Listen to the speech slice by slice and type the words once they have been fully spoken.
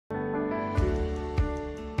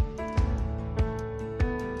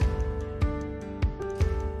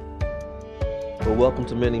Well, welcome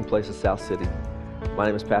to Mending Place of South City. My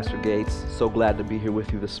name is Pastor Gates. So glad to be here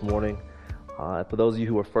with you this morning. For those of you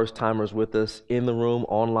who are first-timers with us in the room,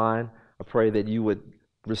 online, I pray that you would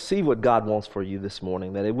receive what God wants for you this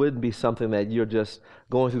morning, that it wouldn't be something that you're just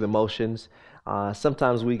going through the motions.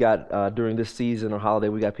 Sometimes we got, during this season or holiday,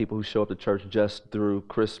 we got people who show up to church just through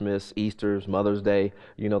Christmas, Easter's, Mother's Day,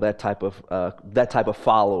 that type of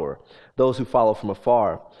follower, those who follow from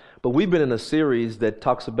afar. But we've been in a series that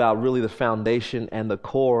talks about really the foundation and the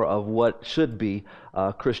core of what should be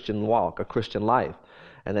a Christian walk, a Christian life.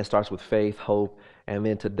 And that starts with faith, hope, and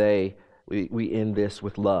then today we end this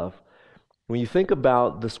with love. When you think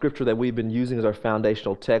about the scripture that we've been using as our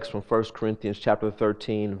foundational text from 1 Corinthians chapter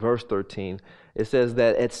 13, verse 13, it says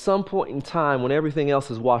that at some point in time when everything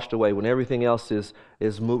else is washed away, when everything else is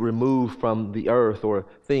removed from the earth, or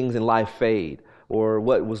things in life fade, or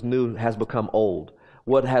what was new has become old,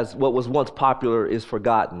 what was once popular is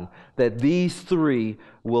forgotten, that these three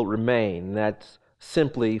will remain. That's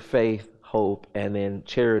simply faith, hope, and then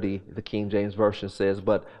charity, the King James Version says,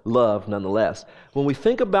 but love nonetheless. When we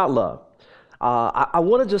think about love, I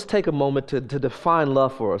want to just take a moment to define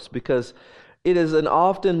love for us, because it is an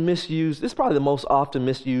often misused, it's probably the most often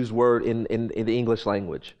misused word in the English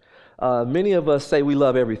language. Many of us say we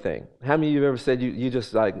love everything. How many of you have ever said you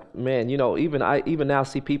just like, man, even now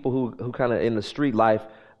see people who kind of in the street life,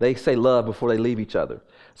 they say love before they leave each other.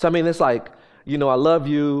 So I mean, it's like, I love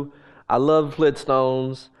you, I love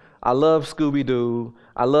Flintstones, I love Scooby-Doo,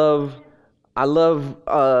 I love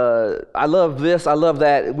this, I love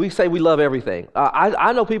that. We say we love everything.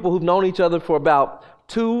 I know people who've known each other for about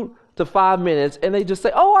 2 to 5 minutes, and they just say,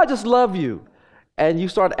 oh, I just love you. And you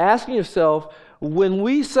start asking yourself, when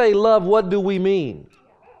we say love, what do we mean?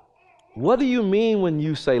 What do you mean when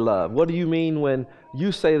you say love? What do you mean when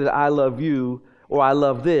you say that I love you, or I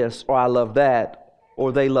love this, or I love that,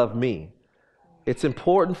 or they love me? It's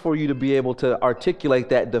important for you to be able to articulate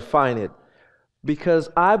that, define it, because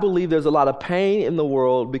I believe there's a lot of pain in the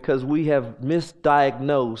world because we have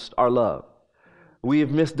misdiagnosed our love. We have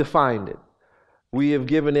misdefined it. We have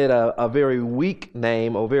given it a very weak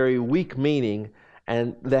name, a very weak meaning,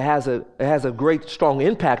 and that has a great strong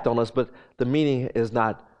impact on us, but the meaning is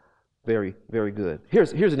not very, very good.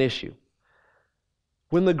 Here's an issue.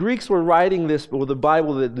 When the Greeks were writing this, or the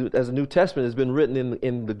Bible as a New Testament has been written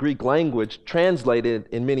in the Greek language, translated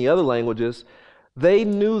in many other languages, they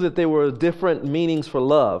knew that there were different meanings for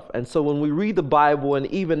love. And so when we read the Bible, and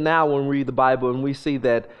even now when we read the Bible and we see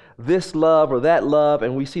that this love or that love,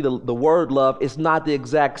 and we see the word love, it's not the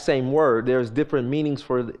exact same word. There's different meanings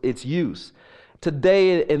for its use.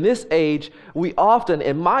 Today, in this age, we often,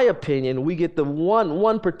 in my opinion, we get the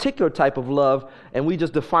one particular type of love, and we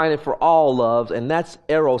just define it for all loves, and that's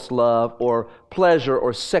eros love, or pleasure,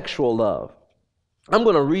 or sexual love. I'm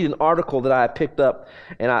going to read an article that I picked up,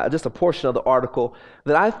 and just a portion of the article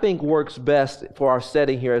that I think works best for our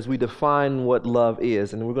setting here as we define what love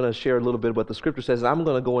is. And we're going to share a little bit what the scripture says. And I'm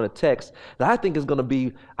going to go in a text that I think is going to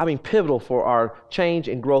be, pivotal for our change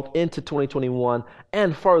and growth into 2021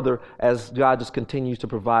 and further as God just continues to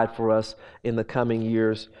provide for us in the coming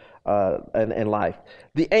years and life.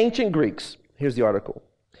 The ancient Greeks, here's the article.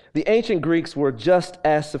 The ancient Greeks were just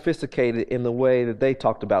as sophisticated in the way that they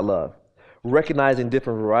talked about love. Recognizing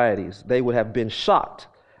different varieties, they would have been shocked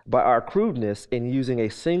by our crudeness in using a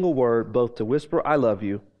single word both to whisper I love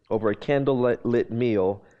you over a candle-lit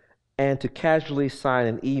meal and to casually sign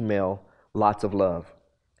an email, lots of love.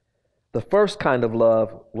 The first kind of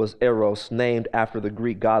love was eros, named after the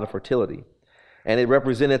Greek god of fertility, and it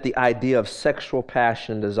represented the idea of sexual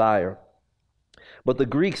passion and desire. But the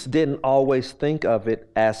Greeks didn't always think of it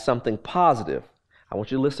as something positive. I want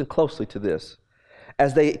you to listen closely to this,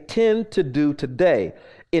 as they tend to do today.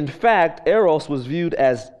 In fact, eros was viewed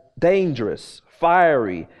as dangerous,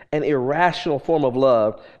 fiery, and irrational form of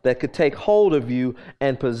love that could take hold of you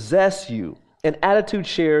and possess you, an attitude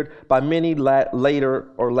shared by many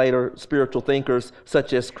later spiritual thinkers,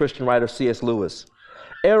 such as Christian writer C.S. Lewis.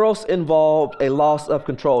 Eros involved a loss of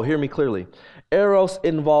control. Hear me clearly. Eros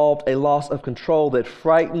involved a loss of control that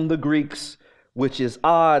frightened the Greeks, which is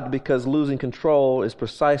odd because losing control is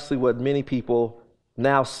precisely what many people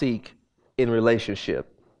now seek in relationship.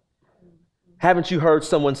 Haven't you heard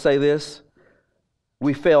someone say this?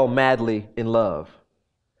 We fell madly in love.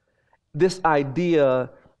 This idea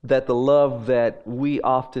that the love that we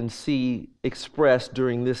often see expressed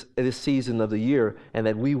during this season of the year, and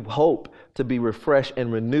that we hope to be refreshed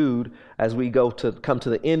and renewed as we come to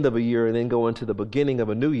the end of a year and then go into the beginning of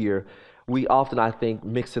a new year, we often, I think,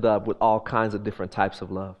 mix it up with all kinds of different types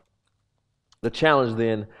of love. The challenge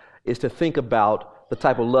then is to think about the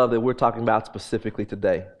type of love that we're talking about specifically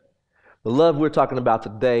today. The love we're talking about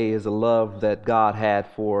today is a love that God had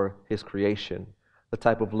for his creation, the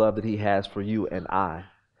type of love that he has for you and I.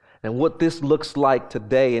 And what this looks like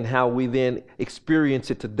today and how we then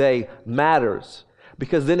experience it today matters,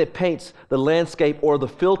 because then it paints the landscape or the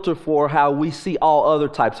filter for how we see all other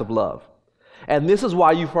types of love. And this is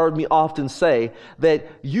why you've heard me often say that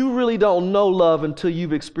you really don't know love until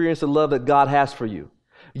you've experienced the love that God has for you.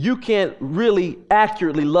 You can't really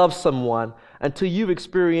accurately love someone until you've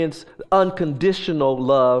experienced unconditional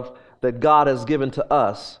love that God has given to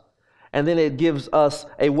us. And then it gives us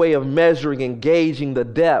a way of measuring and gauging the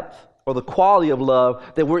depth or the quality of love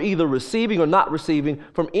that we're either receiving or not receiving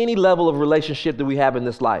from any level of relationship that we have in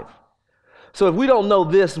this life. So if we don't know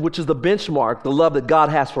this, which is the benchmark, the love that God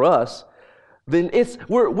has for us, then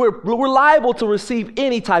we're liable to receive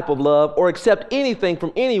any type of love or accept anything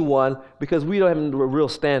from anyone because we don't have a real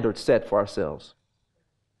standard set for ourselves.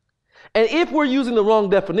 And if we're using the wrong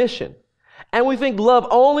definition and we think love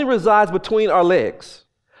only resides between our legs,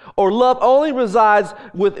 or love only resides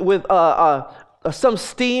with some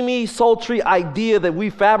steamy, sultry idea that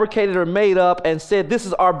we fabricated or made up and said this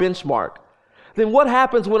is our benchmark, then what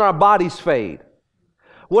happens when our bodies fade?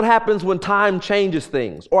 What happens when time changes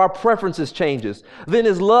things or our preferences changes? Then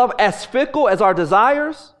is love as fickle as our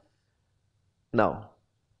desires? No,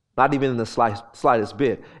 not even in the slightest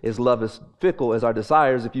bit. Is love as fickle as our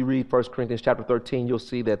desires? If you read 1 Corinthians chapter 13, you'll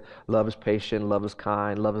see that love is patient, love is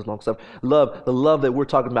kind, love is long-suffering. The love that we're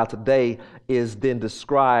talking about today is then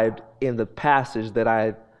described in the passage that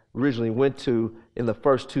I originally went to in the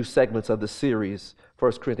first two segments of the series,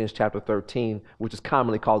 1 Corinthians chapter 13, which is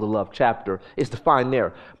commonly called the love chapter. It's defined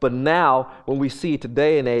there. But now, when we see it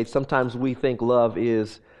today and age, sometimes we think love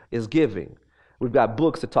is giving. We've got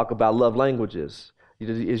books that talk about love languages.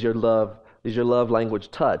 Is your love language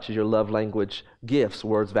touch? Is your love language gifts,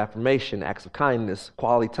 words of affirmation, acts of kindness,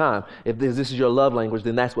 quality time? If this is your love language,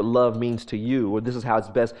 then that's what love means to you, or this is how it's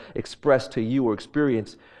best expressed to you or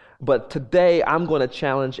experienced. But today I'm going to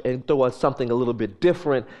challenge and throw out something a little bit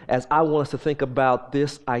different, as I want us to think about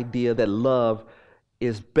this idea that love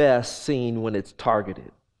is best seen when it's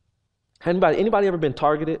targeted. Anybody ever been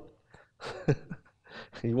targeted?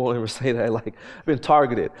 You won't ever say that, like, been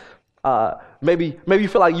targeted. Maybe you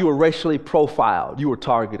feel like you were racially profiled. You were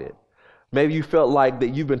targeted. Maybe you felt like that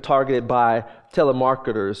you've been targeted by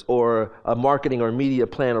telemarketers or a marketing or media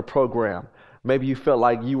plan or program. Maybe you felt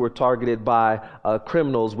like you were targeted by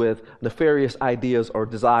criminals with nefarious ideas or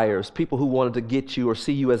desires, people who wanted to get you or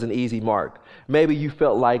see you as an easy mark. Maybe you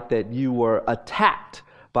felt like that you were attacked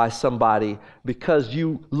by somebody because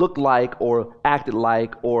you looked like or acted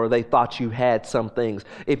like or they thought you had some things.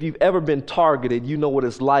 If you've ever been targeted, you know what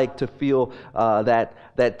it's like to feel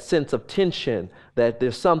that sense of tension, that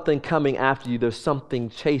there's something coming after you, there's something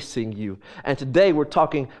chasing you. And today we're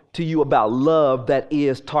talking to you about love that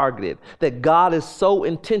is targeted, that God is so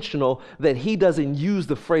intentional that he doesn't use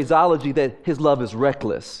the phraseology that his love is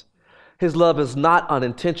reckless. His love is not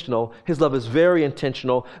unintentional. His love is very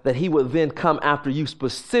intentional, that he would then come after you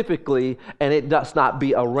specifically, and it does not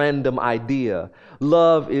be a random idea.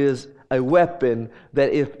 Love is a weapon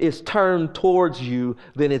that if it's turned towards you,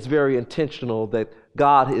 then it's very intentional that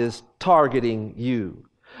God is targeting you.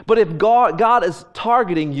 But if God is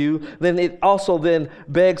targeting you, then it also then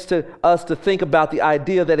begs us to think about the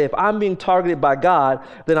idea that if I'm being targeted by God,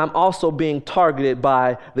 then I'm also being targeted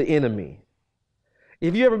by the enemy.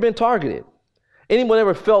 Have you ever been targeted? Anyone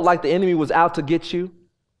ever felt like the enemy was out to get you?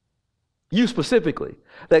 You specifically.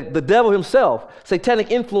 That the devil himself, satanic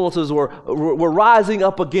influences were rising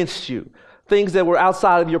up against you. Things that were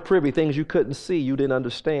outside of your privy, things you couldn't see, you didn't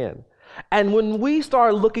understand. And when we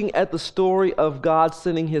start looking at the story of God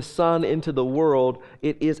sending his son into the world,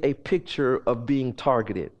 it is a picture of being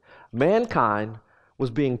targeted. Mankind was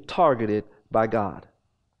being targeted by God.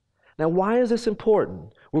 Now, why is this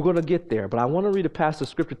important? We're going to get there, but I want to read a passage of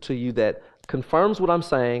scripture to you that confirms what I'm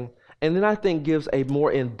saying, and then I think gives a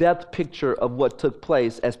more in-depth picture of what took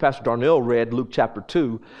place as Pastor Darnell read Luke chapter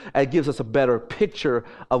 2, and gives us a better picture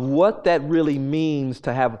of what that really means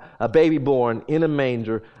to have a baby born in a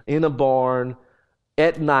manger, in a barn,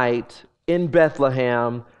 at night, in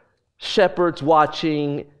Bethlehem, shepherds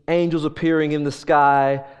watching, angels appearing in the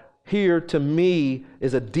sky. Here, to me,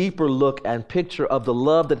 is a deeper look and picture of the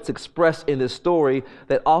love that's expressed in this story,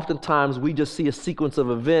 that oftentimes we just see a sequence of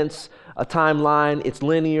events, a timeline, it's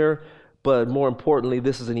linear, but more importantly,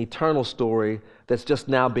 this is an eternal story that's just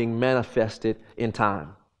now being manifested in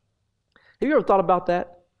time. Have you ever thought about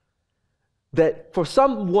that? That for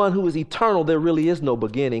someone who is eternal, there really is no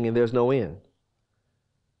beginning and there's no end.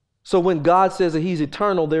 So when God says that he's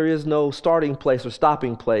eternal, there is no starting place or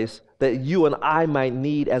stopping place. that you and I might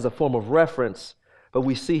need as a form of reference, but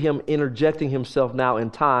we see him interjecting himself now in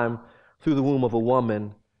time through the womb of a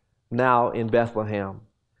woman, now in Bethlehem.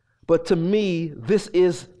 But to me, this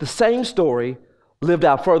is the same story lived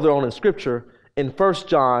out further on in Scripture in 1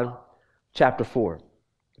 John chapter 4.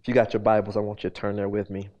 If you got your Bibles, I want you to turn there with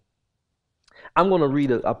me. I'm going to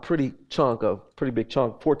read a pretty big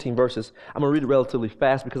chunk, 14 verses. I'm going to read it relatively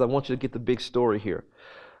fast because I want you to get the big story here.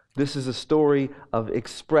 This is a story of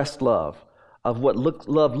expressed love, of what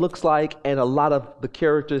love looks like, and a lot of the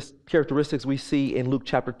characteristics we see in Luke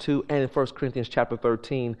chapter 2 and in 1 Corinthians chapter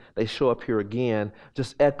 13, they show up here again,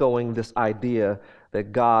 just echoing this idea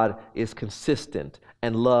that God is consistent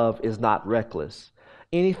and love is not reckless.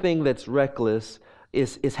 Anything that's reckless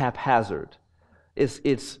is haphazard.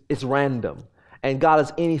 It's random. And God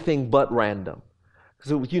is anything but random.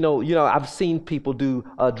 So, I've seen people do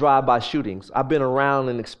drive-by shootings. I've been around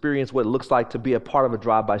and experienced what it looks like to be a part of a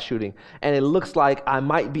drive-by shooting. And it looks like I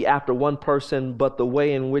might be after one person, but the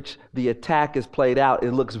way in which the attack is played out,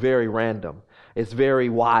 it looks very random. It's very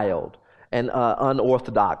wild and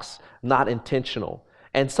unorthodox, not intentional.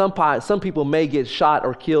 And some people may get shot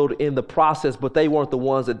or killed in the process, but they weren't the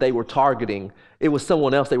ones that they were targeting. It was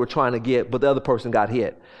someone else they were trying to get, but the other person got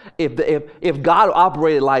hit. If God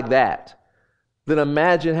operated like that, then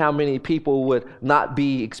imagine how many people would not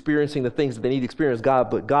be experiencing the things that they need to experience God,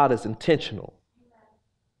 but God is intentional.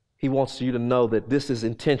 He wants you to know that this is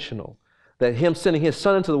intentional, that him sending his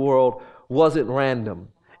son into the world wasn't random.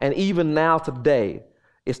 And even now today,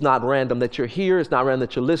 it's not random that you're here. It's not random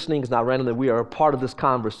that you're listening. It's not random that we are a part of this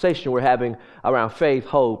conversation we're having around faith,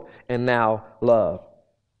 hope, and now love.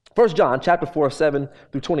 1 John chapter 4, 7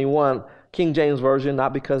 through 21, King James Version,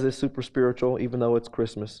 not because it's super spiritual, even though it's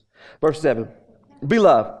Christmas. Verse 7,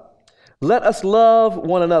 Beloved, let us love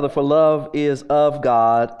one another, for love is of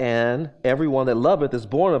God, and everyone that loveth is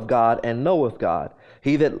born of God and knoweth God.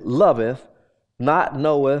 He that loveth not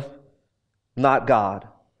knoweth not God,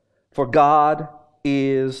 for God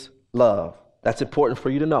is love. That's important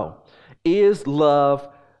for you to know. Love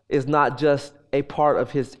is not just a part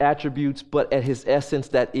of his attributes, but at his essence,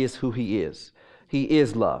 that is who he is. He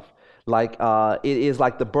is love. It is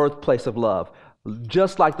like the birthplace of love.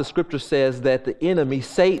 Just like the scripture says that the enemy,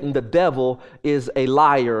 Satan, the devil, is a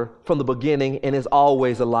liar from the beginning and is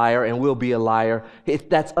always a liar and will be a liar.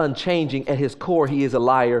 That's unchanging. At his core, he is a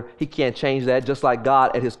liar. He can't change that. Just like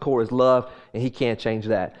God at his core is love, and he can't change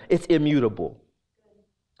that. It's immutable.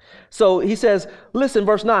 So he says, listen,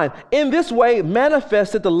 verse 9, in this way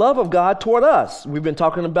manifested the love of God toward us. We've been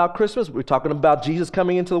talking about Christmas. We're talking about Jesus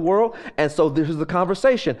coming into the world. And so this is the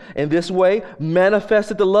conversation. In this way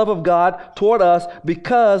manifested the love of God toward us,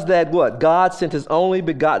 because that what? God sent his only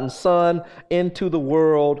begotten son into the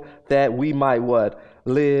world that we might what?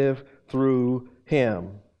 Live through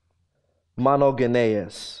him.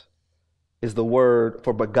 Monogenes is the word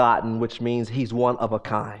for begotten, which means he's one of a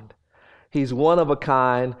kind. He's one of a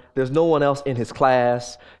kind. There's no one else in his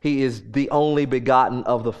class. He is the only begotten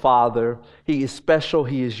of the Father. He is special.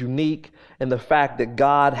 He is unique. And the fact that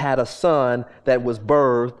God had a son that was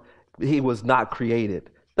birthed, he was not created.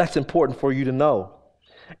 That's important for you to know.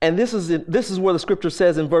 And this is where the scripture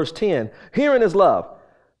says in verse 10, herein is love.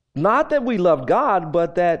 Not that we loved God,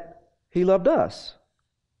 but that he loved us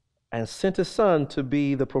and sent his son to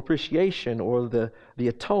be the propitiation or the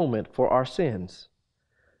atonement for our sins.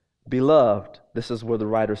 Beloved, this is where the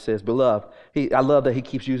writer says, beloved. I love that he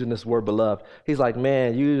keeps using this word beloved. He's like,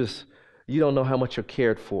 man, you don't know how much you're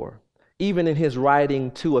cared for. Even in his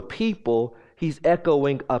writing to a people, he's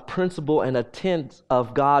echoing a principle and a tense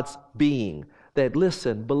of God's being. That,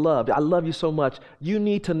 listen, beloved, I love you so much. You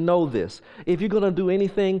need to know this. If you're going to do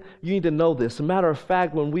anything, you need to know this. As a matter of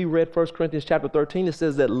fact, when we read 1 Corinthians chapter 13, it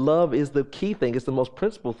says that love is the key thing. It's the most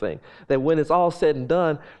principal thing. That when it's all said and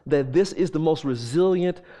done, that this is the most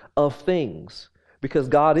resilient of things. Because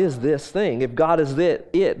God is this thing. If God is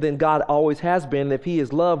it, then God always has been. If he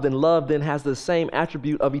is love then has the same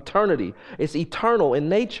attribute of eternity. It's eternal in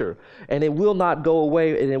nature, and it will not go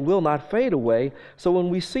away, and it will not fade away. So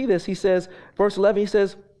when we see this, he says, verse 11, he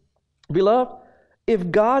says, beloved,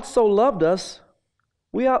 if God so loved us,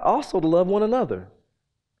 we ought also to love one another.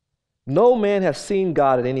 No man has seen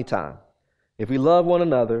God at any time. If we love one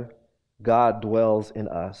another, God dwells in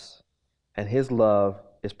us, and his love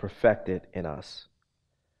is perfected in us.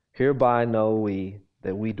 Hereby know we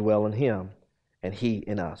that we dwell in him, and he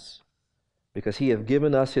in us, because he hath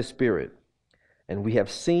given us his Spirit. And we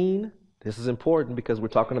have seen, this is important because we're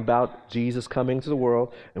talking about Jesus coming to the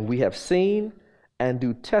world, and we have seen and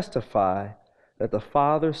do testify that the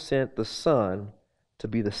Father sent the Son to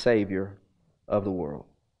be the Savior of the world.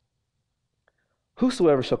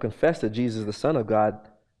 Whosoever shall confess that Jesus is the Son of God,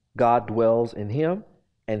 God dwells in him,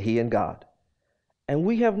 and he in God. And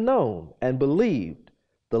we have known and believed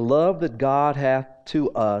the love that God hath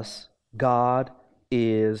to us. God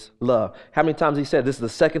is love. How many times he said this is the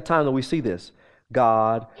second time that we see this?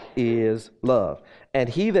 God is love. And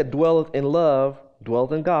he that dwelleth in love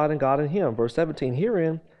dwelleth in God, and God in him. Verse 17,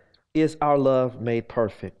 herein is our love made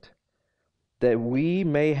perfect, that we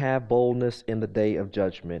may have boldness in the day of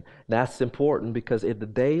judgment. That's important because in the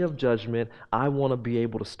day of judgment, I want to be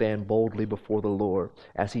able to stand boldly before the Lord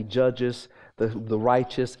as he judges the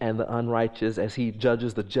righteous and the unrighteous, as he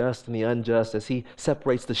judges the just and the unjust, as he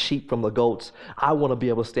separates the sheep from the goats. I want to be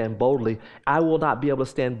able to stand boldly. I will not be able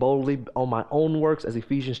to stand boldly on my own works, as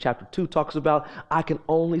Ephesians chapter 2 talks about. I can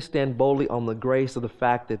only stand boldly on the grace of the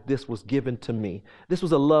fact that this was given to me. This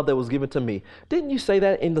was a love that was given to me. Didn't you say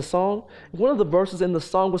that in the song? One of the verses in the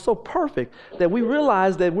song was so perfect that we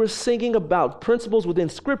realized that we're singing about principles within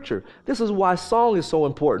Scripture. This is why song is so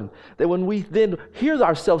important. That when we then hear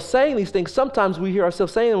ourselves saying these things, sometimes we hear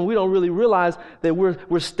ourselves saying them and we don't really realize that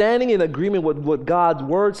we're standing in agreement with what God's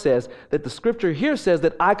word says, that the Scripture here says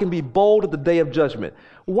that I can be bold at the day of judgment.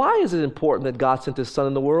 Why is it important that God sent his Son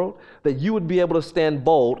in the world? That you would be able to stand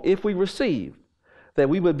bold if we receive. That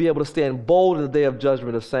we would be able to stand bold in the day of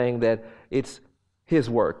judgment of saying that it's his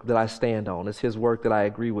work that I stand on. It's his work that I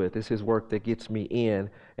agree with. It's his work that gets me in.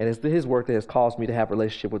 And it's his work that has caused me to have a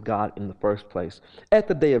relationship with God in the first place. At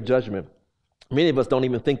the day of judgment, many of us don't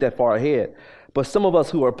even think that far ahead. But some of us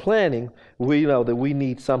who are planning, we know that we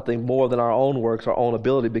need something more than our own works, our own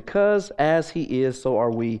ability, because as he is, so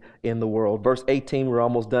are we in the world. Verse 18, we're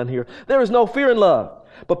almost done here. There is no fear in love,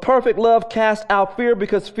 but perfect love casts out fear,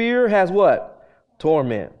 because fear has what?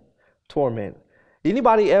 Torment. Torment.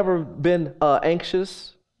 Anybody ever been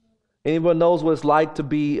anxious? Anyone knows what it's like to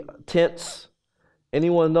be tense?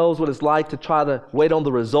 Anyone knows what it's like to try to wait on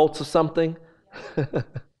the results of something?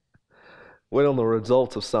 Wait on the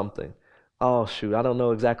results of something. Oh, shoot, I don't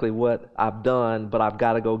know exactly what I've done, but I've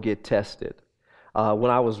got to go get tested.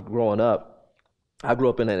 When I was growing up, I grew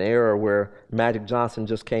up in an era where Magic Johnson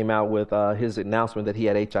just came out with his announcement that he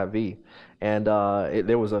had HIV. And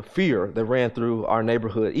there was a fear that ran through our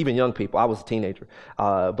neighborhood, even young people. I was a teenager.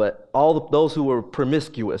 But those who were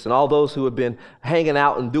promiscuous and all those who had been hanging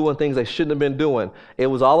out and doing things they shouldn't have been doing, it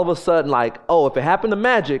was all of a sudden like, oh, if it happened to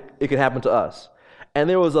Magic, it could happen to us. And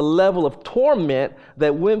there was a level of torment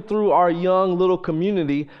that went through our young little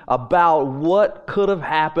community about what could have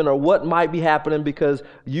happened or what might be happening because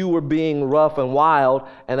you were being rough and wild.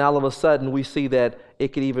 And all of a sudden we see that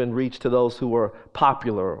it could even reach to those who were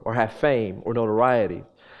popular or have fame or notoriety.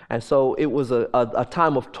 And so it was a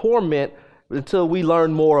time of torment until we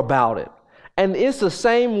learned more about it. And it's the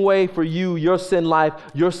same way for you, your sin life,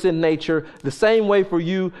 your sin nature, the same way for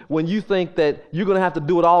you when you think that you're going to have to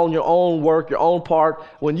do it all in your own work, your own part,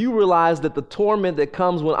 when you realize that the torment that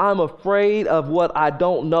comes when I'm afraid of what I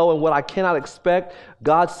don't know and what I cannot expect,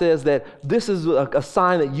 God says that this is a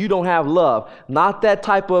sign that you don't have love, not that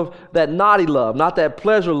type of, that naughty love, not that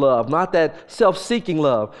pleasure love, not that self-seeking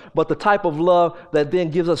love, but the type of love that then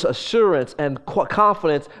gives us assurance and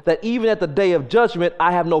confidence that even at the day of judgment,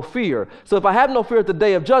 I have no fear. So if I have no fear at the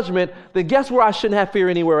day of judgment, then guess where I shouldn't have fear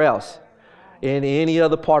anywhere else? In any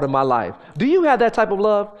other part of my life. Do you have that type of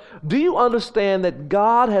love? Do you understand that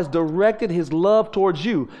God has directed his love towards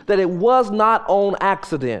you, that it was not on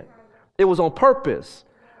accident? It was on purpose.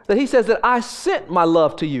 That he says that I sent my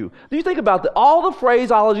love to you. Do you think about that? All the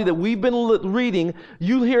phraseology that we've been reading,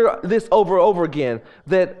 you hear this over and over again,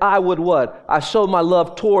 that I would what? I showed my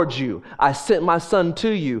love towards you. I sent my son to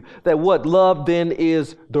you. That what? Love then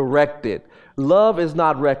is directed. Love is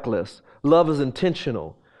not reckless. Love is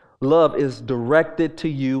intentional. Love is directed to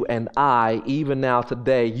you and I, even now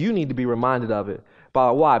today. You need to be reminded of it.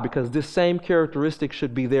 Why? Because this same characteristic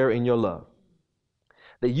should be there in your love.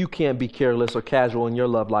 That you can't be careless or casual in your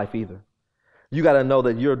love life either. You got to know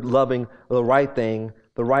that you're loving the right thing,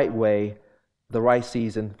 the right way, the right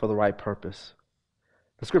season, for the right purpose.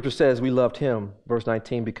 The scripture says we loved him, verse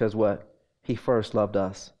 19, because what? He first loved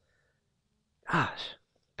us. Gosh,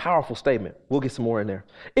 powerful statement. We'll get some more in there.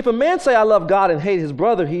 If a man say, I love God and hate his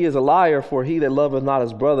brother, he is a liar, for he that loveth not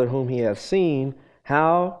his brother whom he hath seen,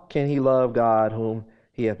 how can he love God whom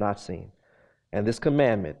he hath not seen? And this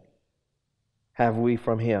commandment have we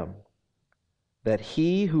from him, that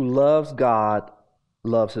he who loves God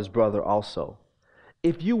loves his brother also.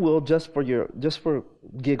 If you will, just for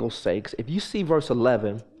giggle's sakes, if you see verse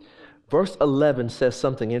 11 says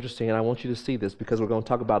something interesting, and I want you to see this because we're going to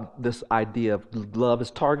talk about this idea of love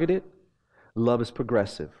is targeted, love is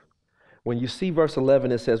progressive. When you see verse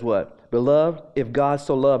 11, it says what? Beloved, if God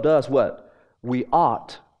so loved us, what? we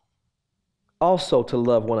ought also to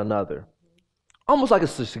love one another. Almost like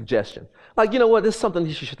it's a suggestion. Like, you know what, this is something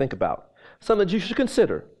you should think about, something that you should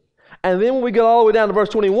consider. And then when we get all the way down to verse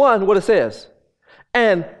 21, what it says,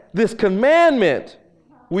 and this commandment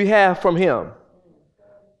we have from him,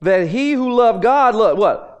 that he who loved God,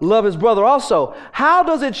 love his brother also. How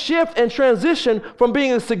does it shift and transition from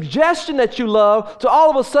being a suggestion that you love to all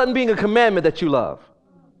of a sudden being a commandment that you love?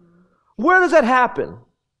 Where does that happen?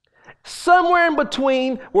 Somewhere in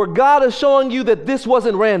between where God is showing you that this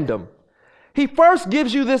wasn't random. He first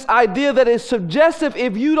gives you this idea that is suggestive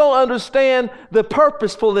if you don't understand the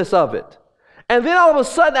purposefulness of it. And then all of a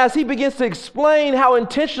sudden, as he begins to explain how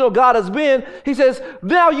intentional God has been, he says,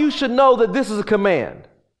 now you should know that this is a command.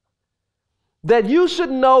 That you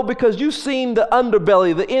should know because you've seen the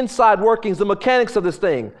underbelly, the inside workings, the mechanics of this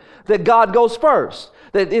thing, that God goes first.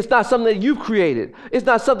 That it's not something that you've created. It's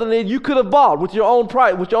not something that you could have bought with your own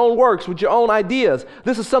pride, with your own works, with your own ideas.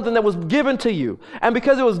 This is something that was given to you. And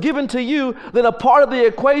because it was given to you, then a part of the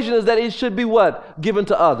equation is that it should be what? Given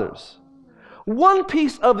to others. One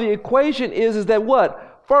piece of the equation is that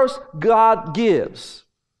what? First, God gives.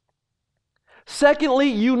 Secondly,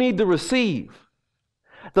 you need to receive.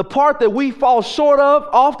 The part that we fall short of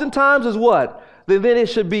oftentimes is what? Then it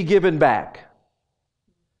should be given back.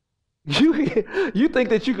 You think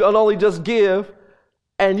that you can only just give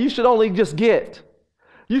and you should only just get.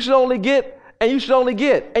 You should only get and you should only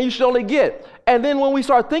get and you should only get. And then when we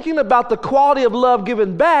start thinking about the quality of love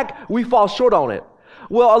given back, we fall short on it.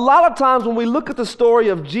 Well, a lot of times when we look at the story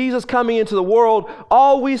of Jesus coming into the world,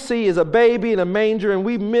 all we see is a baby in a manger, and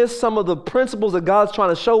we miss some of the principles that God's trying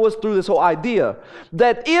to show us through this whole idea.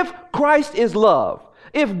 That if Christ is love,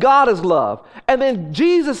 if God is love, and then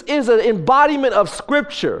Jesus is an embodiment of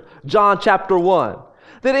Scripture, John chapter 1,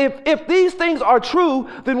 that if these things are true,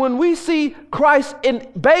 then when we see Christ in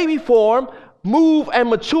baby form, move and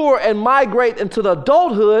mature and migrate into the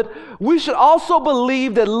adulthood, we should also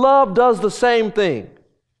believe that love does the same thing.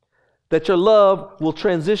 That your love will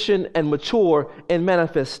transition and mature in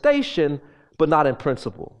manifestation, but not in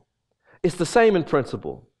principle. It's the same in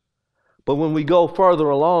principle. But when we go further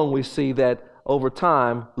along, we see that over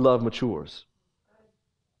time, love matures.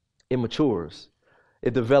 It matures.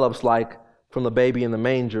 It develops like from the baby in the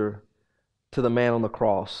manger to the man on the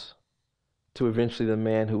cross, to eventually the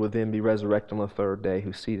man who will then be resurrected on the third day,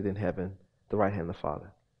 who's seated in heaven, the right hand of the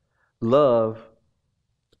Father. Love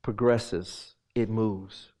progresses. It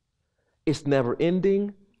moves. It's never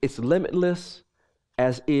ending. It's limitless,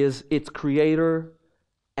 as is its creator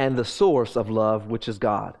and the source of love, which is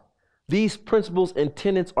God. These principles and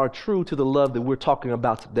tenets are true to the love that we're talking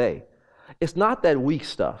about today. It's not that weak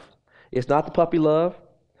stuff. It's not the puppy love.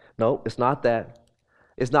 No, it's not that.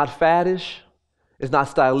 It's not faddish. It's not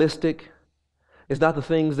stylistic. It's not the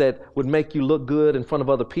things that would make you look good in front of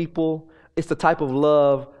other people. It's the type of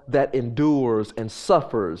love that endures and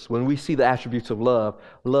suffers. When we see the attributes of love,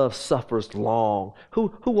 love suffers long.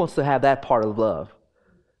 Who wants to have that part of love?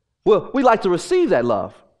 Well, we like to receive that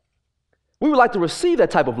love. We would like to receive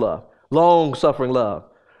that type of love, long-suffering love.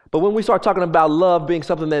 But when we start talking about love being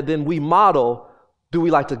something that then we model, do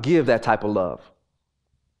we like to give that type of love?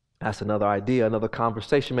 That's another idea, another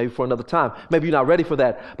conversation, maybe for another time. Maybe you're not ready for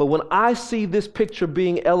that. But when I see this picture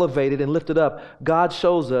being elevated and lifted up, God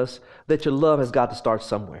shows us that your love has got to start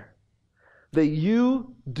somewhere. That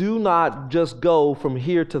you do not just go from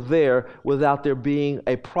here to there without there being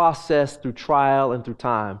a process through trial and through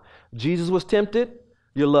time. Jesus was tempted,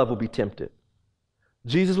 your love will be tempted.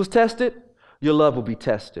 Jesus was tested, your love will be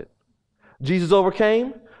tested. Jesus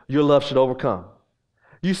overcame, your love should overcome.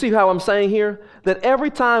 You see how I'm saying here? That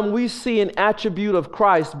every time we see an attribute of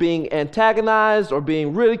Christ being antagonized or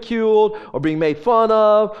being ridiculed or being made fun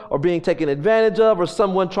of or being taken advantage of or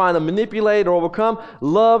someone trying to manipulate or overcome,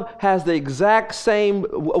 love has the exact same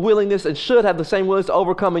willingness and should have the same willingness to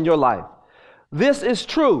overcome in your life. This is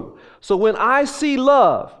true. So when I see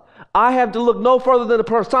love, I have to look no further than the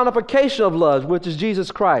personification of love, which is Jesus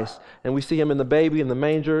Christ. And we see him in the baby in the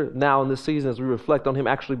manger now in this season as we reflect on him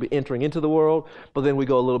actually be entering into the world. But then we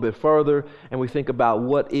go a little bit further and we think about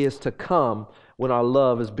what is to come when our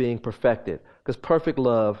love is being perfected. Because perfect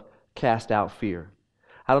love casts out fear.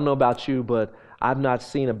 I don't know about you, but I've not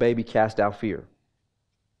seen a baby cast out fear.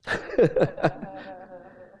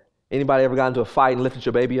 Anybody ever got into a fight and lifted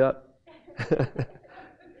your baby up?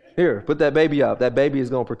 Here, put that baby up. That baby is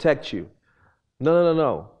going to protect you.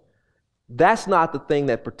 No. That's not the thing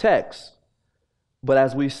that protects. But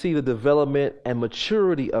as we see the development and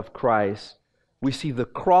maturity of Christ, we see the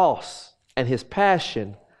cross and his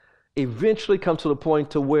passion eventually come to the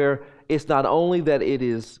point to where it's not only that it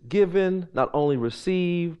is given, not only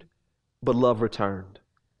received, but love returned.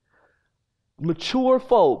 Mature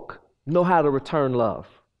folk know how to return love.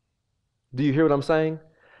 Do you hear what I'm saying?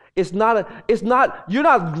 You're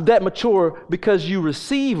not that mature because you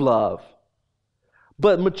receive love,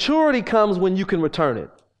 but maturity comes when you can return it.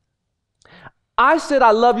 I said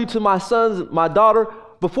I love you to my sons, my daughter,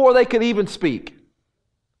 before they could even speak.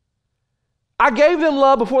 I gave them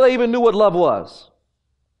love before they even knew what love was.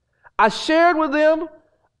 I shared with them,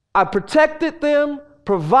 I protected them,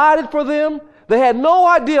 provided for them. They had no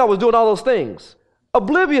idea I was doing all those things,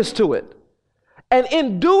 oblivious to it. And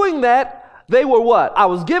in doing that, they were what? I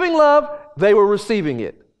was giving love, they were receiving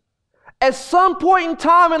it. At some point in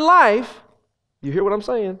time in life, you hear what I'm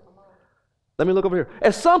saying? Let me look over here.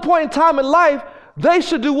 At some point in time in life, they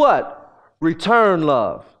should do what? Return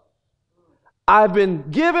love. I've been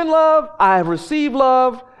given love, I have received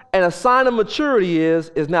love, and a sign of maturity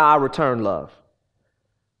is now I return love.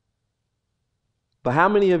 But how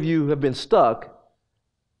many of you have been stuck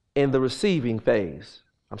in the receiving phase?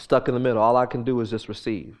 I'm stuck in the middle. All I can do is just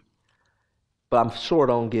receive. But I'm short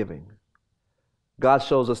on giving. God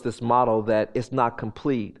shows us this model that it's not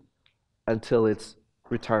complete until it's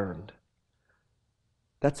returned.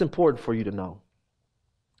 That's important for you to know.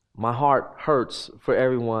 My heart hurts for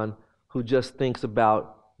everyone who just thinks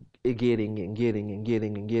about getting and getting and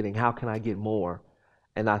getting and getting. How can I get more?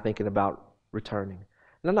 And not thinking about returning.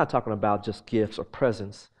 And I'm not talking about just gifts or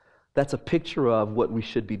presents. That's a picture of what we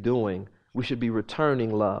should be doing. We should be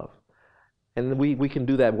returning love. And we can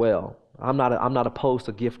do that well. I'm not opposed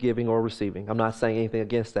to gift giving or receiving. I'm not saying anything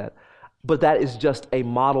against that. But that is just a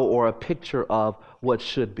model or a picture of what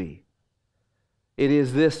should be. It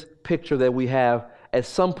is this picture that we have at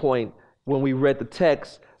some point when we read the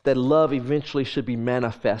text that love eventually should be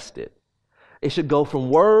manifested. It should go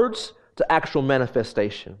from words to actual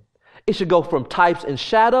manifestation. It should go from types and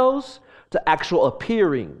shadows to actual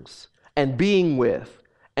appearings and being with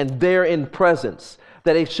and there in presence.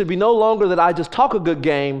 That it should be no longer that I just talk a good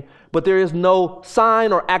game, but there is no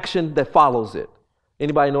sign or action that follows it.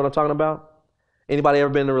 Anybody know what I'm talking about? Anybody ever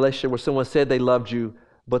been in a relationship where someone said they loved you,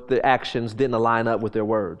 but the actions didn't align up with their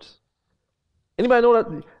words? Anybody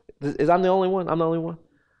know that? Is I'm the only one? I'm the only one?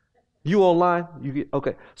 You online?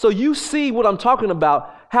 Okay. So you see what I'm talking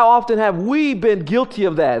about. How often have we been guilty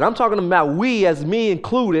of that? And I'm talking about we, as me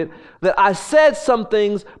included, that I said some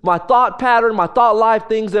things, my thought pattern, my thought life,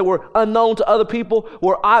 things that were unknown to other people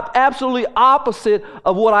were absolutely opposite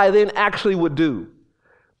of what I then actually would do.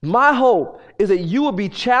 My hope is that you will be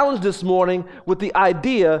challenged this morning with the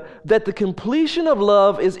idea that the completion of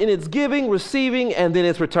love is in its giving, receiving, and then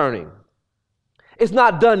its returning. It's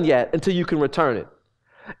not done yet until you can return it.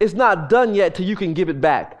 It's not done yet till you can give it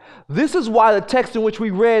back. This is why the text in which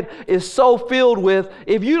we read is so filled with,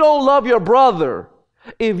 if you don't love your brother,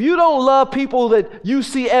 if you don't love people that you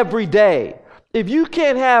see every day, if you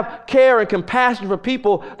can't have care and compassion for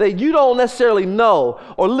people that you don't necessarily know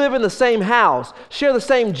or live in the same house, share the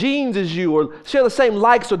same genes as you, or share the same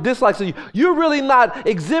likes or dislikes as you, you're really not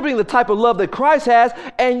exhibiting the type of love that Christ has.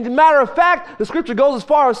 And matter of fact, the scripture goes as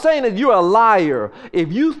far as saying that you're a liar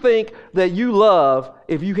if you think that you love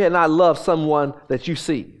if you cannot love someone that you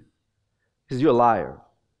see. Because you're a liar.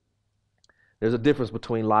 There's a difference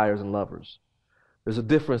between liars and lovers. There's a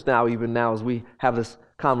difference now, even now, as we have this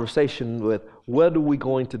conversation with what are we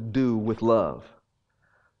going to do with love?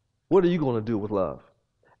 What are you going to do with love?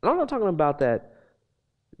 And I'm not talking about that,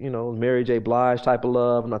 Mary J. Blige type of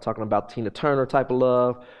love. I'm not talking about Tina Turner type of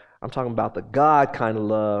love. I'm talking about the God kind of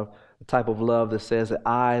love, the type of love that says that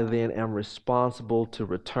I then am responsible to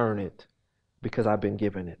return it because I've been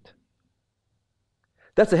given it.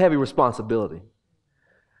 That's a heavy responsibility.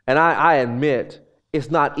 And I admit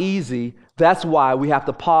it's not easy. That's why we have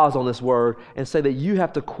to pause on this word and say that you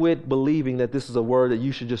have to quit believing that this is a word that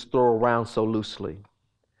you should just throw around so loosely.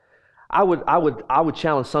 I would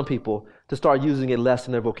challenge some people to start using it less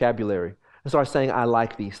in their vocabulary and start saying, I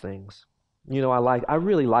like these things. I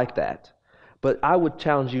really like that. But I would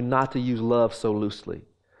challenge you not to use love so loosely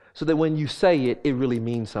so that when you say it, it really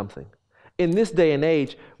means something. In this day and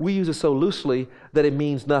age, we use it so loosely that it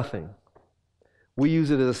means nothing. We use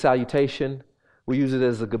it as a salutation. We use it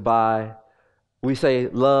as a goodbye. We say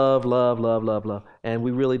love, love, love, love, love. And we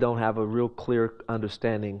really don't have a real clear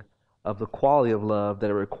understanding of the quality of love that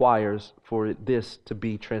it requires for this to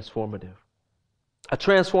be transformative. A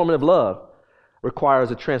transformative love requires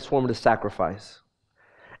a transformative sacrifice.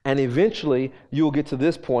 And eventually, you'll get to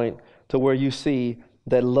this point to where you see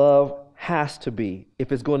that love has to be,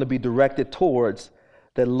 if it's going to be directed towards,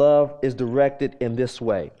 that love is directed in this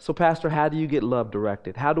way. So, Pastor, how do you get love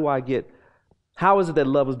directed? How is it that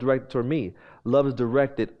love is directed toward me? Love is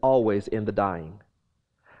directed always in the dying.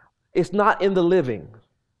 It's not in the living,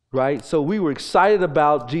 right? So we were excited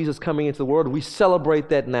about Jesus coming into the world. We celebrate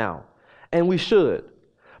that now, and we should.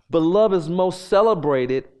 But love is most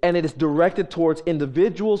celebrated, and it is directed towards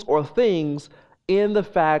individuals or things in the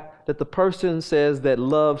fact that the person says that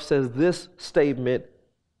love says this statement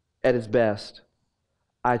at its best: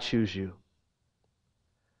 I choose you.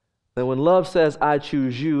 Then when love says I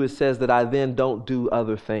choose you, it says that I then don't do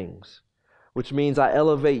other things, which means I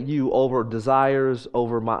elevate you over desires,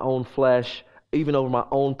 over my own flesh, even over my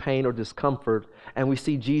own pain or discomfort. And we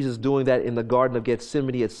see Jesus doing that in the Garden of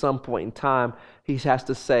Gethsemane. At some point in time, he has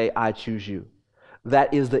to say, I choose you.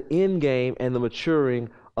 That is the end game and the maturing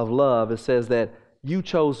of love. It says that you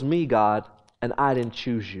chose me, God, and I didn't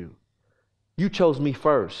choose you. You chose me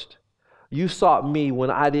first. You sought me when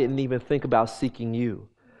I didn't even think about seeking you.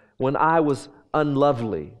 When I was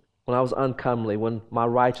unlovely, when I was uncomely, when my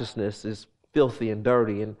righteousness is filthy and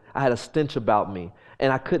dirty and I had a stench about me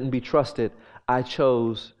and I couldn't be trusted, I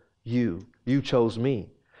chose you. You chose me.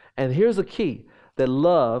 And here's the key, that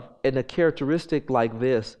love, and a characteristic like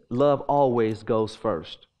this, love always goes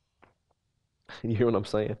first. You hear what I'm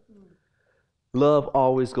saying? Love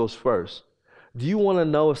always goes first. Do you want to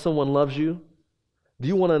know if someone loves you? Do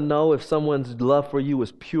you want to know if someone's love for you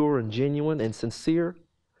is pure and genuine and sincere?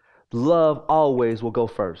 Love always will go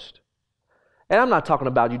first. And I'm not talking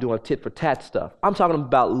about you doing tit for tat stuff. I'm talking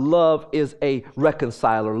about love is a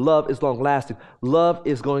reconciler. Love is long lasting. Love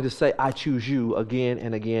is going to say, I choose you again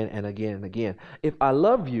and again and again and again. If I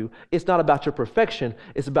love you, it's not about your perfection.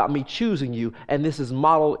 It's about me choosing you. And this is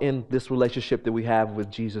modeled in this relationship that we have with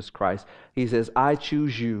Jesus Christ. He says, I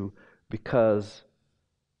choose you because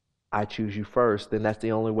I choose you first. Then that's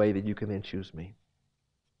the only way that you can then choose me.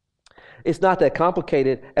 It's not that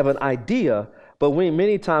complicated of an idea, but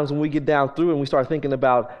many times when we get down through and we start thinking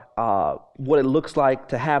about what it looks like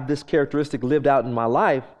to have this characteristic lived out in my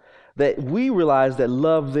life, that we realize that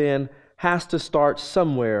love then has to start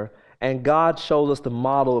somewhere, and God shows us the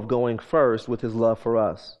model of going first with his love for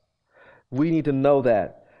us. We need to know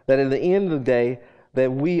that at the end of the day,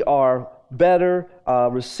 that we are better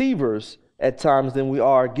receivers at times than we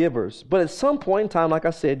are givers. But at some point in time, like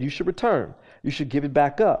I said, you should return. You should give it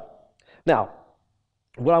back up. Now,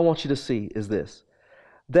 what I want you to see is this,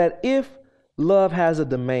 that if love has a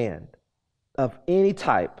demand of any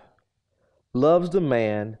type, love's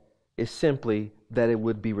demand is simply that it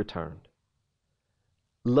would be returned.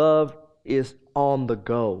 Love is on the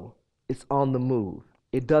go. It's on the move.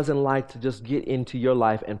 It doesn't like to just get into your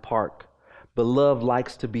life and park, but love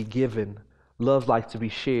likes to be given. Love likes to be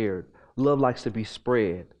shared. Love likes to be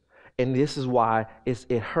spread. And this is why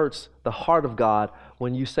it hurts the heart of God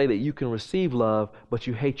when you say that you can receive love, but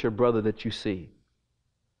you hate your brother that you see.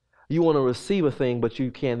 You want to receive a thing, but you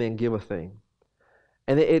can't then give a thing.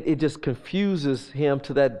 And it just confuses him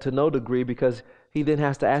to no degree, because he then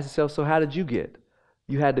has to ask himself, so how did you get?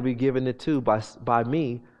 You had to be given it too by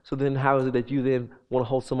me. So then how is it that you then want to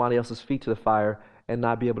hold somebody else's feet to the fire and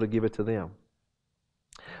not be able to give it to them?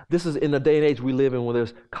 This is in the day and age we live in, where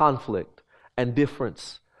there's conflict and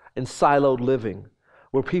difference and siloed living,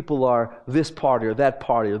 where people are this party or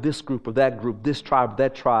this group or that group, this tribe,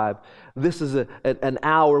 that tribe. This is an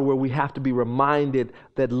hour where we have to be reminded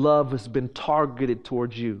that love has been targeted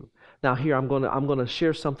towards you. Now here, I'm going to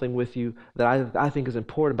share something with you that I think is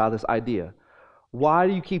important about this idea. Why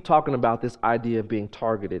do you keep talking about this idea of being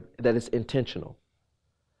targeted, that it's intentional?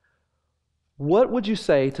 What would you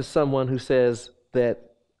say to someone who says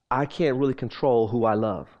that I can't really control who I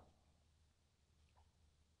love?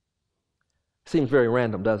 Seems very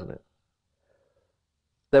random, doesn't it?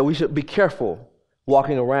 That we should be careful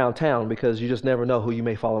walking around town because you just never know who you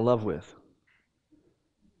may fall in love with.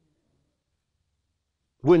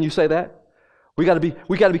 Wouldn't you say that? We got to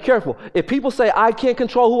be careful. If people say I can't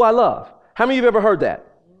control who I love, how many of you have ever heard that?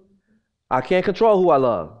 I can't control who I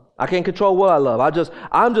love. I can't control what I love.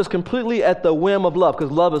 I'm just completely at the whim of love,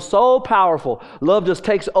 because love is so powerful. Love just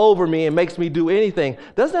takes over me and makes me do anything.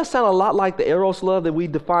 Doesn't that sound a lot like the eros love that we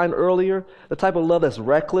defined earlier? The type of love that's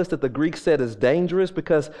reckless, that the Greeks said is dangerous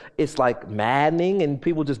because it's like maddening and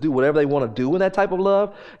people just do whatever they want to do in that type of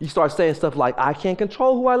love. You start saying stuff like, I can't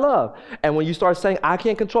control who I love. And when you start saying, I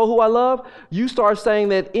can't control who I love, you start saying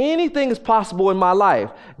that anything is possible in my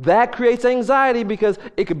life. That creates anxiety, because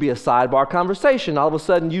it could be a sidebar conversation. All of a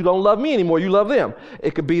sudden, you don't love me anymore, you love them.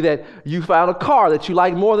 It could be that you found a car that you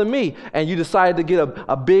like more than me, and you decided to get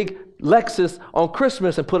a big Lexus on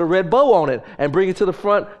Christmas and put a red bow on it and bring it to the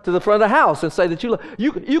front of the house and say that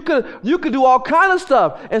you could do all kind of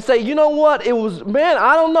stuff and say, you know what, it was, man,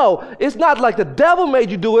 I don't know. It's not like the devil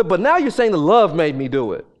made you do it, but now you're saying the love made me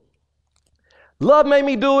do it. Love made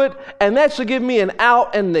me do it, and that should give me an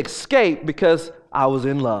out and an escape because I was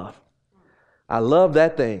in love. I love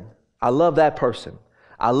that thing. I love that person.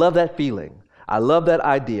 I love that feeling. I love that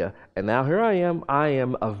idea. And now here I am. I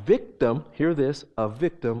am a victim, hear this, a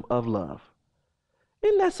victim of love.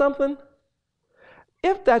 Isn't that something?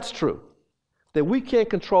 If that's true, that we can't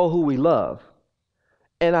control who we love,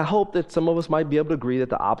 and I hope that some of us might be able to agree that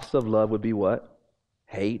the opposite of love would be what?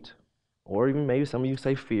 Hate, or even maybe some of you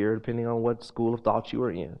say fear, depending on what school of thought you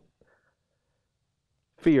are in.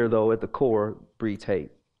 Fear, though, at the core breeds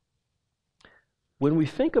hate. When we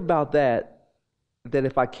think about that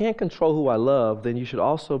if I can't control who I love, then you should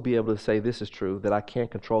also be able to say this is true, that I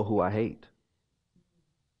can't control who I hate.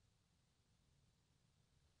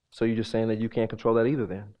 So you're just saying that you can't control that either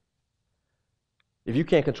then. If you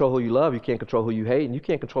can't control who you love, you can't control who you hate, and you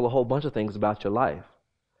can't control a whole bunch of things about your life.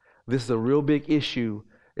 This is a real big issue,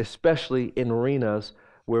 especially in arenas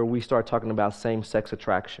where we start talking about same-sex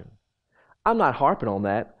attraction. I'm not harping on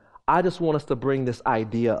that. I just want us to bring this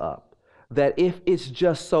idea up, that if it's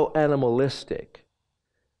just so animalistic,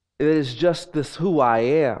 it is just this who I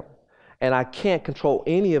am, and I can't control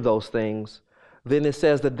any of those things, then it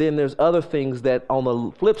says that then there's other things that on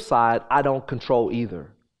the flip side, I don't control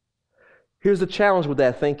either. Here's the challenge with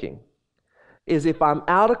that thinking, is if I'm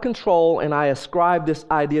out of control and I ascribe this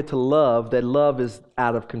idea to love, that love is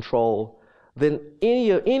out of control, then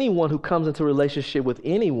anyone who comes into a relationship with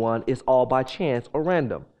anyone is all by chance or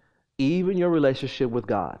random. Even your relationship with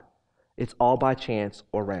God, it's all by chance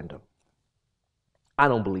or random. I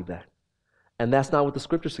don't believe that. And that's not what the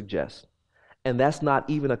scripture suggests. And that's not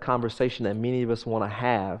even a conversation that many of us want to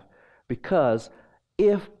have, because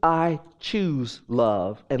if I choose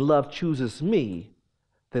love and love chooses me,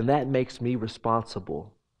 then that makes me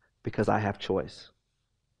responsible because I have choice.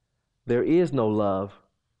 There is no love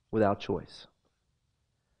without choice.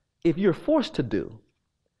 If you're forced to do,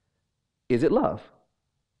 is it love?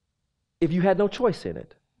 If you had no choice in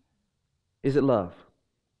it, is it love?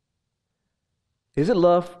 Is it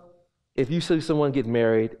love if you see someone get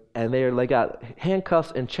married and they got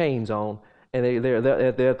handcuffs and chains on and they're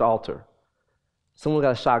at the altar? Someone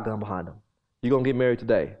got a shotgun behind them. You're going to get married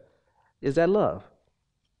today. Is that love?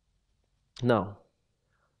 No.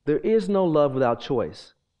 There is no love without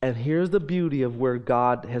choice. And here's the beauty of where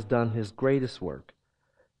God has done his greatest work.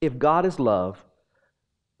 If God is love,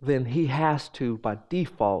 then he has to, by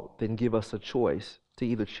default, then give us a choice to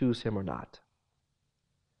either choose him or not.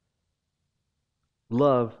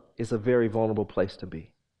 Love is a very vulnerable place to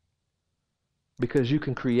be, because you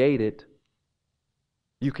can create it,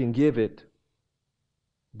 you can give it,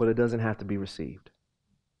 but it doesn't have to be received.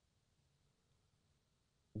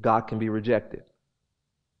 God can be rejected,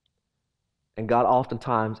 and God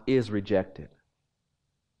oftentimes is rejected.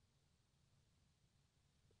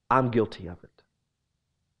 I'm guilty of it.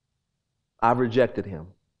 I've rejected him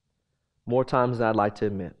more times than I'd like to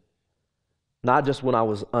admit. Not just when I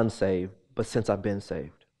was unsaved, but since I've been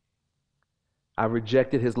saved. I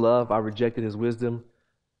rejected his love. I rejected his wisdom.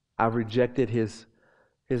 I rejected his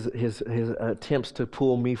attempts to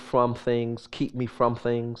pull me from things, keep me from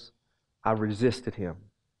things. I resisted him.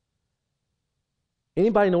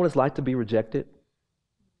 Anybody know what it's like to be rejected?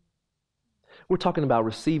 We're talking about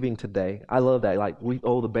receiving today. I love that. Like,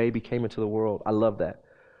 the baby came into the world. I love that.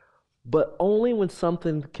 But only when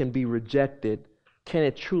something can be rejected can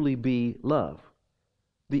it truly be love.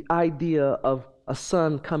 The idea of a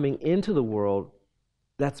son coming into the world,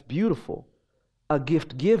 that's beautiful. A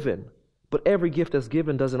gift given, but every gift that's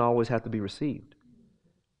given doesn't always have to be received.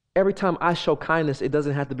 Every time I show kindness, it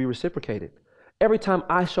doesn't have to be reciprocated. Every time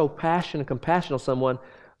I show passion and compassion on someone,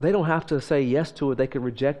 they don't have to say yes to it. They could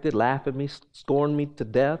reject it, laugh at me, scorn me to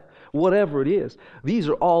death, whatever it is. These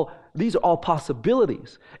are all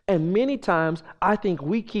possibilities. And many times I think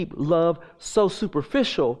we keep love so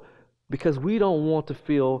superficial because we don't want to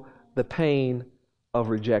feel the pain of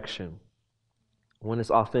rejection when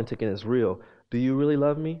it's authentic and it's real. Do you really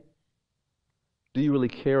love me? Do you really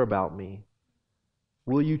care about me?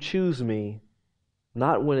 Will you choose me,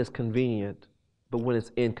 not when it's convenient, but when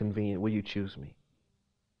it's inconvenient? Will you choose me?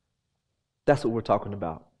 That's what we're talking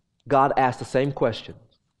about. God asked the same questions.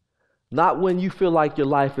 Not when you feel like your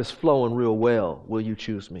life is flowing real well, will you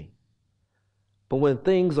choose me? But when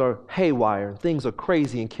things are haywire and things are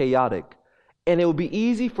crazy and chaotic, and it would be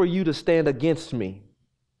easy for you to stand against me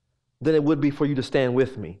than it would be for you to stand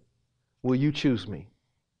with me, will you choose me?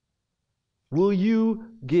 Will you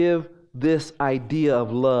give this idea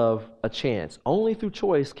of love a chance? Only through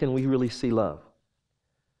choice can we really see love.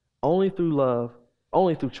 Only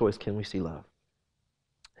through choice can we see love.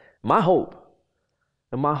 My hope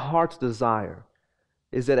and my heart's desire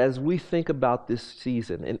is that as we think about this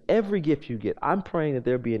season and every gift you get, I'm praying that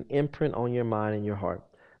there be an imprint on your mind and your heart,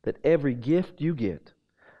 that every gift you get,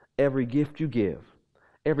 every gift you give,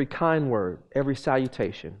 every kind word, every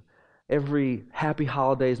salutation, every happy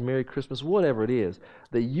holidays, Merry Christmas, whatever it is,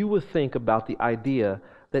 that you would think about the idea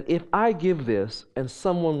that if I give this and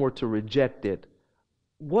someone were to reject it,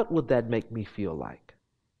 what would that make me feel like?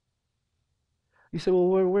 You say, well,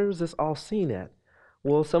 where is this all seen at?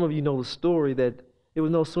 Well, some of you know the story that it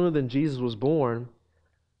was no sooner than Jesus was born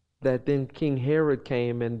that then King Herod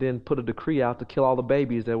came and then put a decree out to kill all the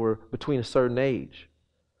babies that were between a certain age.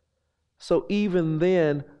 So even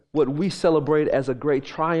then, what we celebrate as a great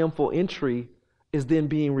triumphal entry is then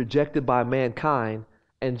being rejected by mankind,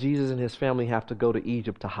 and Jesus and his family have to go to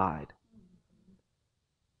Egypt to hide.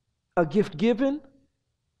 A gift given,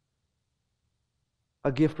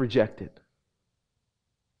 a gift rejected.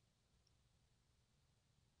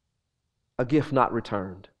 A gift not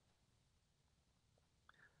returned.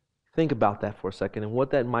 Think about that for a second and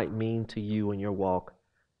what that might mean to you in your walk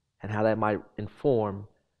and how that might inform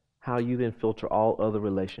how you then filter all other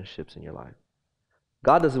relationships in your life.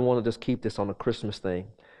 God doesn't want to just keep this on a Christmas thing.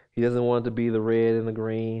 He doesn't want it to be the red and the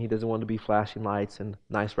green. He doesn't want it to be flashing lights and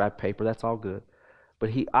nice wrapped paper. That's all good.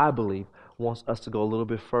 But he, I believe, wants us to go a little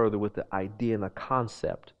bit further with the idea and the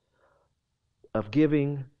concept of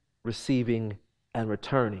giving, receiving, and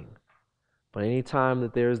returning. But any time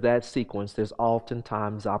that there's that sequence, there's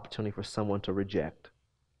oftentimes opportunity for someone to reject.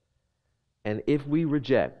 And if we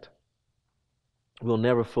reject, we'll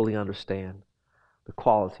never fully understand the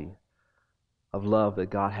quality of love that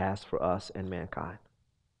God has for us and mankind.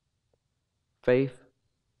 Faith,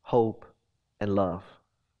 hope, and love.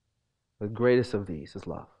 The greatest of these is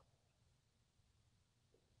love.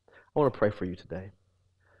 I want to pray for you today.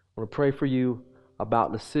 I want to pray for you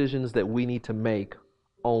about decisions that we need to make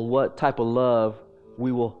on what type of love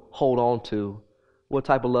we will hold on to, what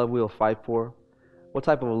type of love we will fight for, what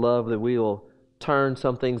type of love that we will turn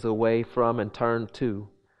some things away from and turn to,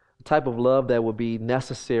 the type of love that will be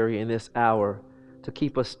necessary in this hour to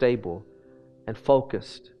keep us stable and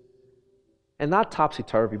focused and not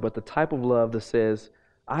topsy-turvy, but the type of love that says,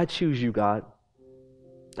 I choose you, God.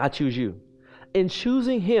 I choose you. In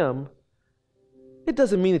choosing him, it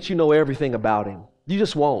doesn't mean that you know everything about him. You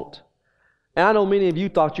just won't. And I know many of you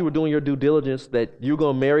thought you were doing your due diligence, that you're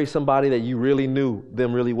going to marry somebody that you really knew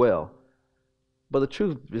them really well. But the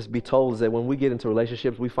truth is be told is that when we get into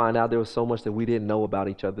relationships, we find out there was so much that we didn't know about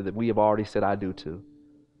each other that we have already said I do too.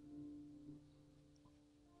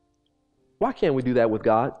 Why can't we do that with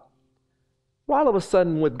God? Why all of a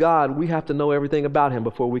sudden with God, we have to know everything about him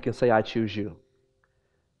before we can say I choose you?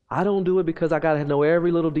 I don't do it because I got to know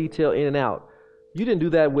every little detail in and out. You didn't do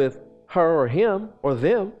that with her or him or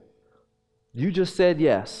them. You just said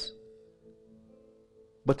yes.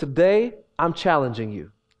 But today, I'm challenging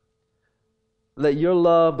you. Let your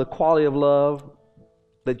love, the quality of love,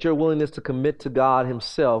 that your willingness to commit to God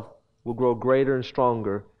himself will grow greater and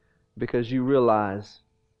stronger because you realize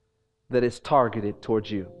that it's targeted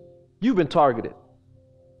towards you. You've been targeted.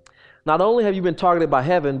 Not only have you been targeted by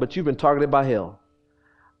heaven, but you've been targeted by hell.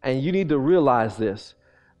 And you need to realize this,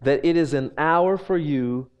 that it is an hour for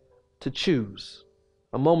you to choose,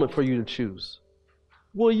 a moment for you to choose.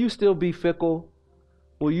 Will you still be fickle?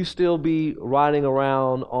 Will you still be riding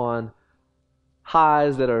around on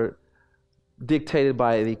highs that are dictated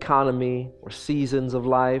by the economy or seasons of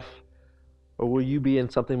life? Or will you be in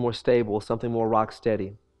something more stable, something more rock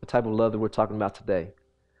steady, the type of love that we're talking about today?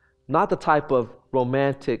 Not the type of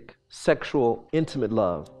romantic, sexual, intimate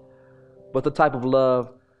love, but the type of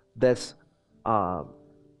love that's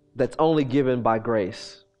only given by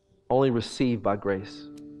grace, only received by grace.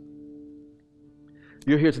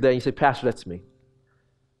 You're here today and you say, Pastor, that's me.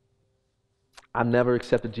 I've never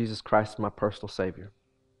accepted Jesus Christ as my personal Savior.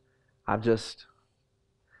 I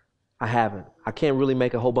haven't. I can't really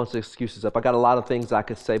make a whole bunch of excuses up. I got a lot of things I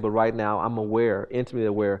could say, but right now I'm aware, intimately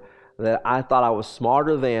aware, that I thought I was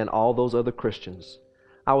smarter than all those other Christians.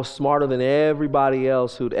 I was smarter than everybody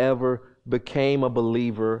else who'd ever became a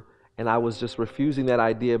believer, and I was just refusing that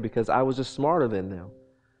idea because I was just smarter than them.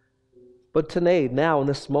 But today, now in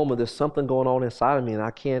this moment, there's something going on inside of me, and I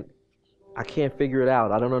can't figure it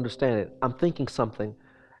out. I don't understand it. I'm thinking something,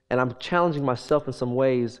 and I'm challenging myself in some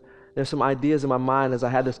ways. There's some ideas in my mind as I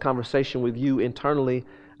had this conversation with you internally.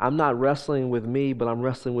 I'm not wrestling with me, but I'm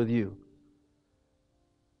wrestling with you.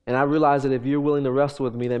 And I realize that if you're willing to wrestle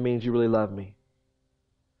with me, that means you really love me.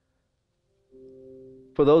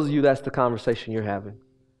 For those of you, that's the conversation you're having.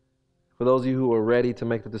 For those of you who are ready to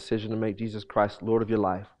make the decision to make Jesus Christ Lord of your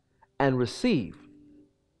life and receive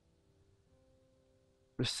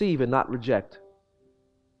and not reject.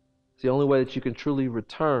 It's the only way that you can truly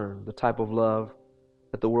return the type of love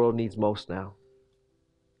that the world needs most now.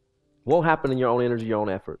 It won't happen in your own energy, your own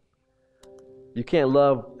effort. You can't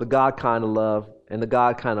love the God kind of love and the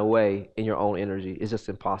God kind of way in your own energy. It's just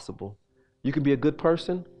impossible. You can be a good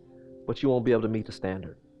person, but you won't be able to meet the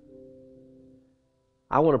standard.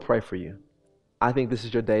 I want to pray for you. I think this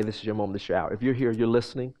is your day, this is your moment, this is your hour. If you're here, you're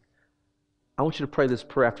listening, I want you to pray this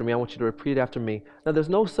prayer after me. I want you to repeat it after me. Now, there's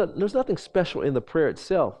nothing special in the prayer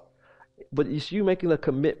itself, but it's you making a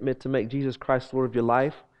commitment to make Jesus Christ Lord of your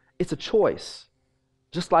life. It's a choice.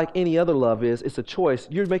 Just like any other love is, it's a choice.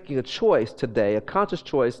 You're making a choice today, a conscious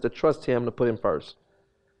choice to trust Him, to put Him first.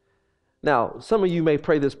 Now, some of you may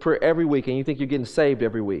pray this prayer every week and you think you're getting saved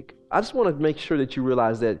every week. I just want to make sure that you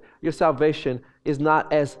realize that your salvation is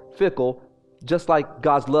not as fickle, just like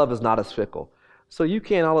God's love is not as fickle. So you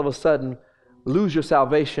can't all of a sudden lose your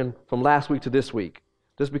salvation from last week to this week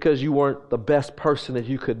just because you weren't the best person that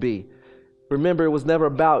you could be. Remember, it was never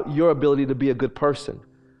about your ability to be a good person.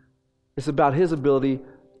 It's about His ability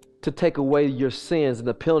to take away your sins and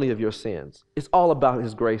the penalty of your sins. It's all about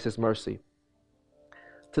His grace, His mercy.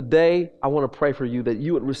 Today, I want to pray for you that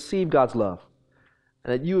you would receive God's love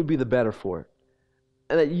and that you would be the better for it.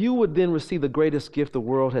 And that you would then receive the greatest gift the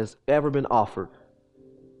world has ever been offered,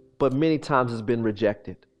 but many times has been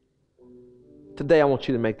rejected. Today, I want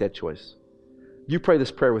you to make that choice. You pray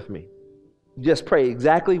this prayer with me. Just pray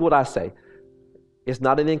exactly what I say. It's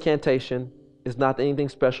not an incantation. It's not anything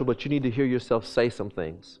special, but you need to hear yourself say some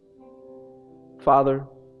things. Father,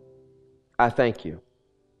 I thank you.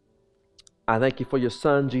 I thank you for your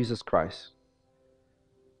Son, Jesus Christ.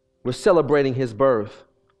 We're celebrating His birth.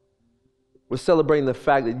 We're celebrating the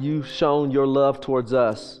fact that you've shown your love towards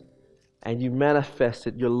us and you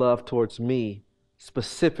manifested your love towards me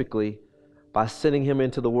specifically by sending Him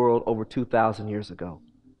into the world over 2,000 years ago.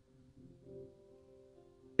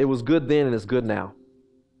 It was good then and it's good now.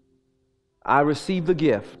 I received the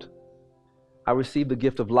gift. I received the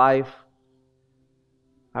gift of life.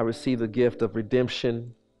 I received the gift of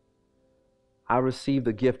redemption. I received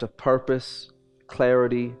the gift of purpose,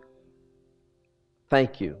 clarity.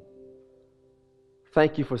 Thank you.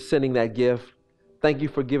 Thank you for sending that gift. Thank you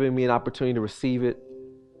for giving me an opportunity to receive it.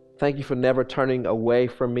 Thank you for never turning away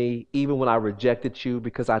from me, even when I rejected you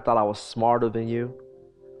because I thought I was smarter than you.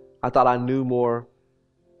 I thought I knew more.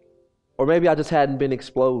 Or maybe I just hadn't been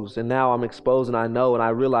exposed, and now I'm exposed and I know, and I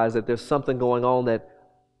realize that there's something going on that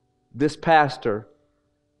this pastor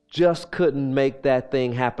just couldn't make that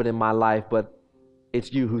thing happen in my life, but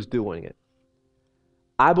it's you who's doing it.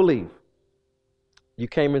 I believe you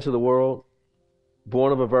came into the world,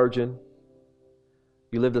 born of a virgin.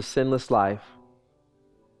 You lived a sinless life.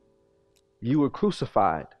 You were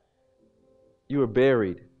crucified. You were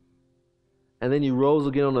buried. And then you rose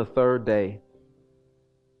again on the third day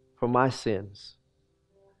for my sins.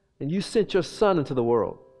 And you sent your Son into the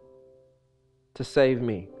world to save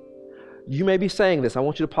me. You may be saying this. I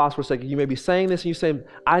want you to pause for a second. You may be saying this and you say,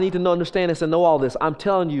 I need to understand this and know all this. I'm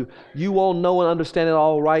telling you, you won't know and understand it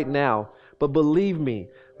all right now. But believe me,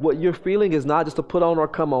 what you're feeling is not just a put on or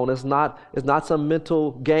come on. It's not some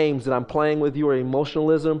mental games that I'm playing with you or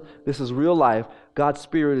emotionalism. This is real life. God's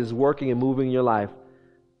Spirit is working and moving in your life.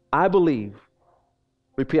 I believe.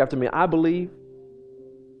 Repeat after me. I believe,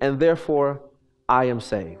 and therefore I am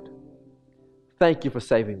saved. Thank you for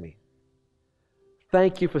saving me.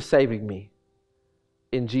 Thank you for saving me.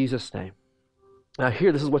 In Jesus' name. Now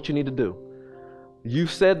here, this is what you need to do. You've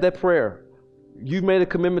said that prayer. You've made a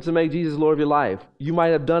commitment to make Jesus Lord of your life. You might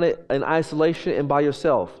have done it in isolation and by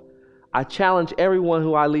yourself. I challenge everyone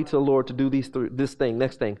who I lead to the Lord to do this thing,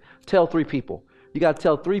 next thing. Tell 3 people. You got to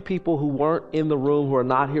tell 3 people who weren't in the room, who are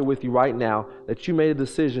not here with you right now, that you made a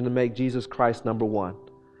decision to make Jesus Christ number 1.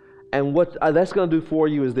 And what that's going to do for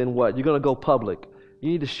you is then what? You're going to go public. You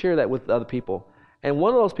need to share that with other people. And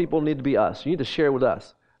one of those people need to be us. You need to share it with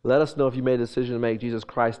us. Let us know if you made a decision to make Jesus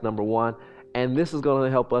Christ number 1. And this is going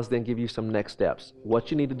to help us then give you some next steps.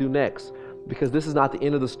 What you need to do next. Because this is not the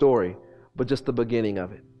end of the story, but just the beginning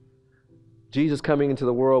of it. Jesus coming into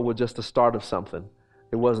the world was just the start of something.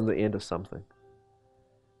 It wasn't the end of something.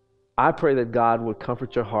 I pray that God would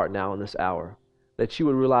comfort your heart now in this hour. That you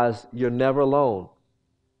would realize you're never alone.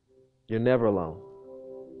 You're never alone.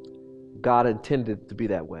 God intended it to be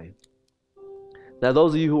that way. Now,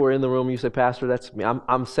 those of you who are in the room, you say, Pastor, that's me.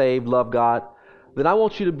 I'm saved, love God. Then I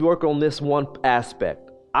want you to work on this one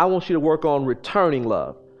aspect. I want you to work on returning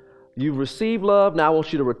love. You've received love, now I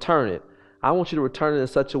want you to return it. I want you to return it in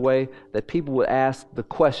such a way that people would ask the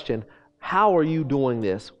question, How are you doing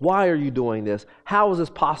this? Why are you doing this? How is this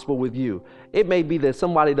possible with you? It may be that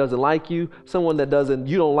somebody doesn't like you,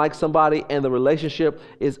 you don't like somebody, and the relationship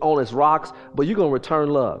is on its rocks, but you're going to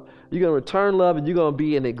return love. You're going to return love, and you're going to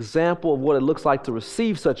be an example of what it looks like to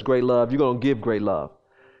receive such great love. You're going to give great love.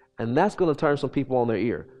 And that's going to turn some people on their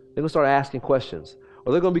ear. They're going to start asking questions,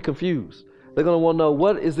 or they're going to be confused. They're going to want to know,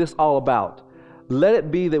 what is this all about? Let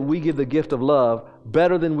it be that we give the gift of love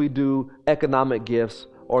better than we do economic gifts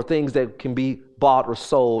or things that can be bought or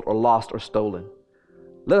sold or lost or stolen.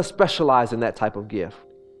 Let us specialize in that type of gift.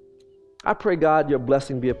 I pray, God, your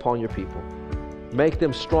blessing be upon your people. Make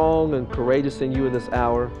them strong and courageous in you in this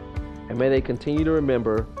hour, and may they continue to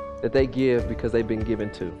remember that they give because they've been given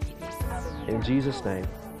to. In Jesus' name,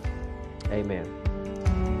 amen.